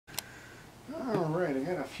Alright,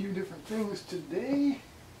 I got a few different things today.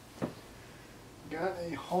 Got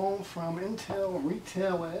a haul from Intel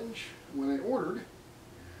Retail Edge. What I ordered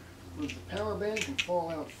was the power bank and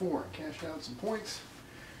Fallout 4. Cashed out some points.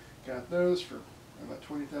 Got those for about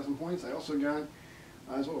 20,000 points. I also got,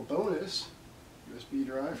 as a little bonus, USB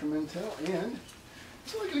drive from Intel, and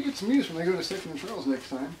so I'm going to get some use when I go to Second and Charles next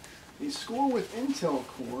time. A Score with Intel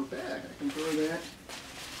Core bag. I can throw that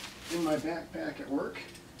in my backpack at work.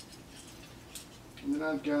 And then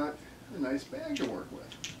I've got a nice bag to work with.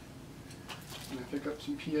 I'm going to pick up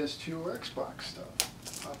some PS2 or Xbox stuff.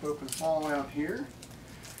 Pop open Fallout here.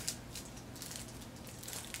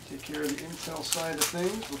 Take care of the Intel side of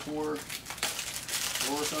things before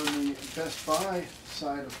I work on the Best Buy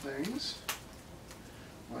side of things.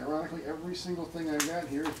 Well, ironically, every single thing I've got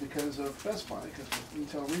here is because of Best Buy, because with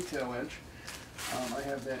Intel Retail Edge, I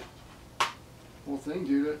have that whole thing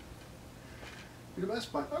due to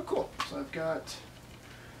Best Buy. Oh, cool. So I've got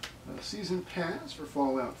a season pass for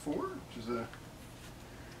Fallout 4, which is a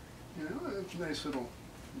nice little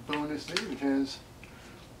bonus there. It has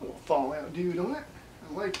a little Fallout dude on it.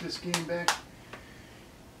 I liked this game back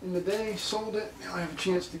in the day, sold it, now I have a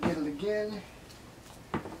chance to get it again,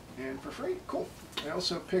 and for free. Cool. I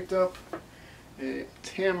also picked up a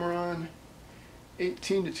Tamron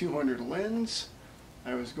 18-200 lens.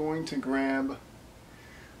 I was going to grab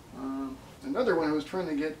another one. I was trying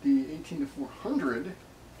to get the 18-400,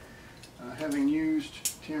 having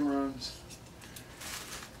used Tamron's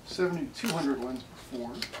 70-200 lens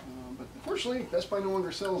before, but unfortunately Best Buy no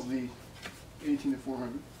longer sells the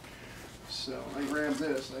 18-400. So I grabbed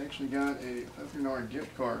this. I actually got a $500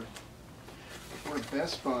 gift card for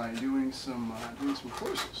Best Buy doing some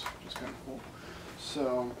courses, which is kind of cool.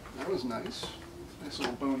 So that was nice. Nice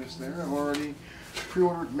little bonus there. I've already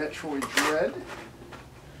pre-ordered Metroid Dread,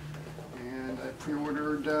 and I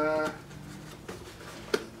pre-ordered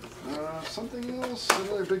something else,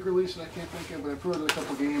 another big release that I can't think of, but I pre-ordered a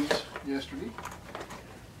couple games yesterday.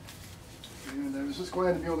 And I was just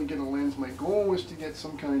glad to be able to get a lens. My goal was to get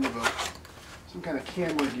some kind of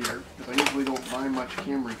camera gear, because I usually don't buy much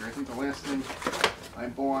camera gear. I think the last thing I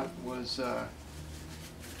bought was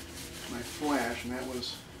my flash, and that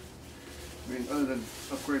was, other than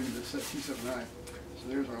upgrading to the T7i. So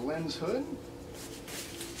there's our lens hood.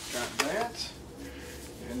 Got that.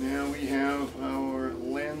 And now we have our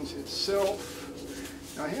lens itself.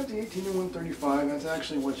 Now I have the 18-135. That's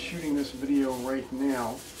actually what's shooting this video right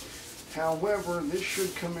now. However, this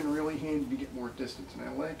should come in really handy to get more distance, and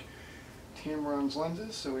I like Tamron's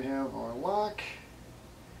lenses. So we have our lock,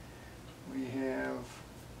 we have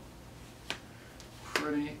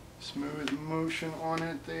pretty smooth motion on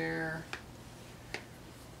it there.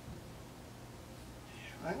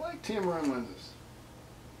 I like Tamron lenses.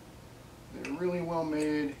 They're really well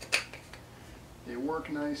made, they work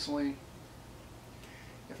nicely.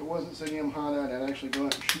 If it wasn't so damn hot out, I'd actually go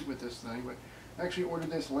out and shoot with this thing, but I actually ordered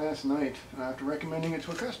this last night after recommending it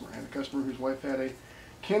to a customer. I had a customer whose wife had a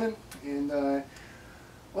Canon, and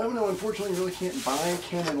well, no, unfortunately, you really can't buy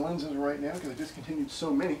Canon lenses right now because they discontinued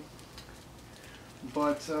so many.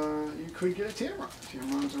 But you could get a Tamron.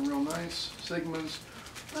 Tamrons are real nice. Sigma's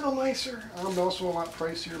a little nicer, but also a lot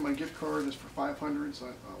pricier. My gift card is for $500, so I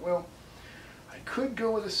thought, well, I could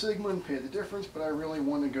go with a Sigma and pay the difference, but I really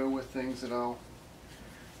want to go with things that I'll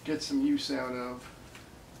get some use out of.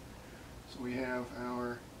 So we have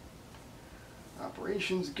our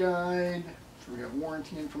operations guide, so we have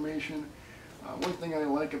warranty information. One thing I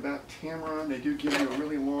like about Tamron, they do give you a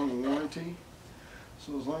really long warranty.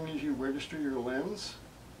 So as long as you register your lens,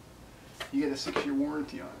 you get a 6-year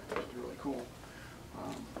warranty on it, which is really cool.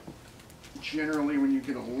 Generally, when you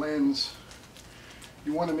get a lens,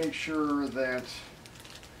 you want to make sure that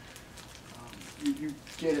you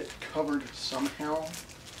get it covered somehow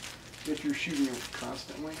if you're shooting it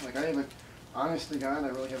constantly. Like I haven't, honest to God, I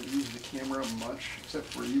really haven't used the camera much except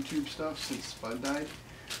for YouTube stuff since Spud died.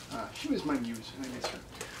 She was my muse, and I miss her.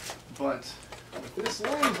 But with this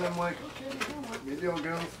lens, I'm like, okay, you know what? Maybe I'll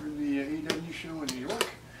go for the AEW show in New York,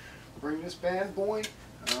 bring this bad boy.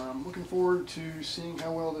 I'm looking forward to seeing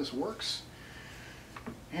how well this works.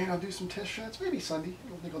 And I'll do some test shots, maybe Sunday. I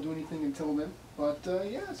don't think I'll do anything until then. But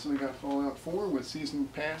yeah, so we got Fallout 4 with Season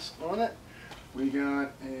Pass on it. We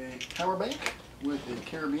got a power bank with a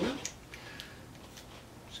carabiner.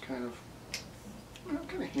 It's kind of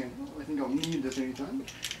handy. I think I'll need this anytime.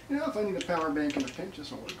 But, if I need a power bank in a pinch,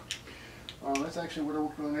 this will work. That's actually what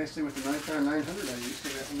worked really nicely with the Nikon 900 I used. So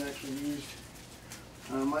that one actually used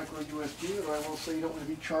micro USB, but I will say you don't want to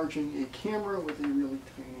be charging a camera with a really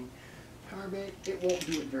tiny power bank. It won't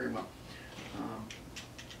do it very well.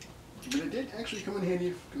 But it did actually come in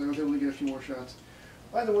handy because I was able to get a few more shots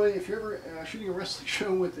By the way, if you're ever shooting a wrestling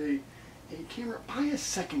show with a camera, buy a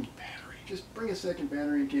second battery. Just bring a second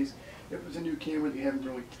battery in case if it's a new camera that you haven't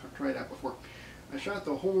really tried out before. I shot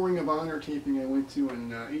the whole Ring of Honor taping I went to in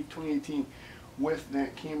 2018 with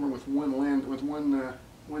that camera with one lens, with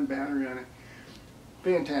one battery on it.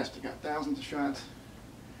 Fantastic. Got thousands of shots,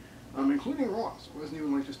 including RAW. So it wasn't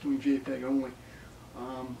even like just doing JPEG only.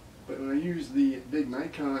 But when I use the big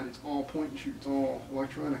Nikon, it's all point and shoot. It's all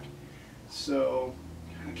electronic. So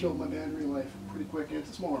I killed my battery life pretty quick, and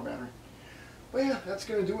it's a smaller battery. But yeah, that's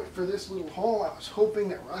going to do it for this little haul. I was hoping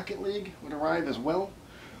that Rocket League would arrive as well,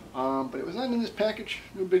 but it was not in this package.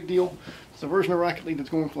 No big deal. It's a version of Rocket League that's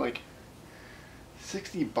going for like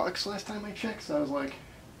 $60 last time I checked, so I was like,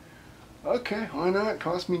 okay, why not? It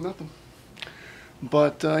cost me nothing.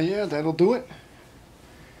 But yeah, that'll do it.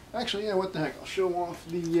 Actually, yeah, what the heck? I'll show off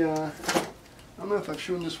the, I don't know if I've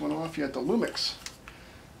shown this one off yet, the Lumix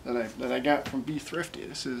that I got from Be Thrifty.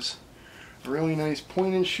 This is a really nice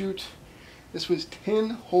point and shoot. This was 10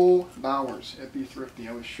 whole hours at Be Thrifty.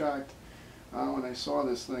 I was shocked when I saw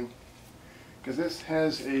this thing, because this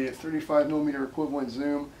has a 35mm equivalent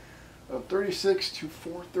zoom of 36 to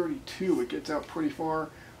 432. It gets out pretty far.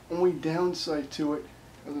 Only downside to it,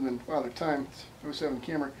 other than Father Time, it's 07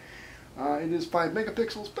 camera, it is 5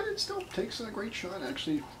 megapixels, but it still takes a great shot. I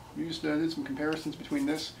actually did some comparisons between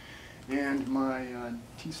this and my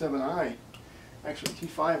T7i, actually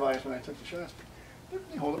T5i's when I took the shots.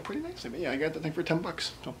 They hold up pretty nicely. But yeah, I got that thing for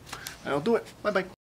 $10, so that'll do it. Bye bye.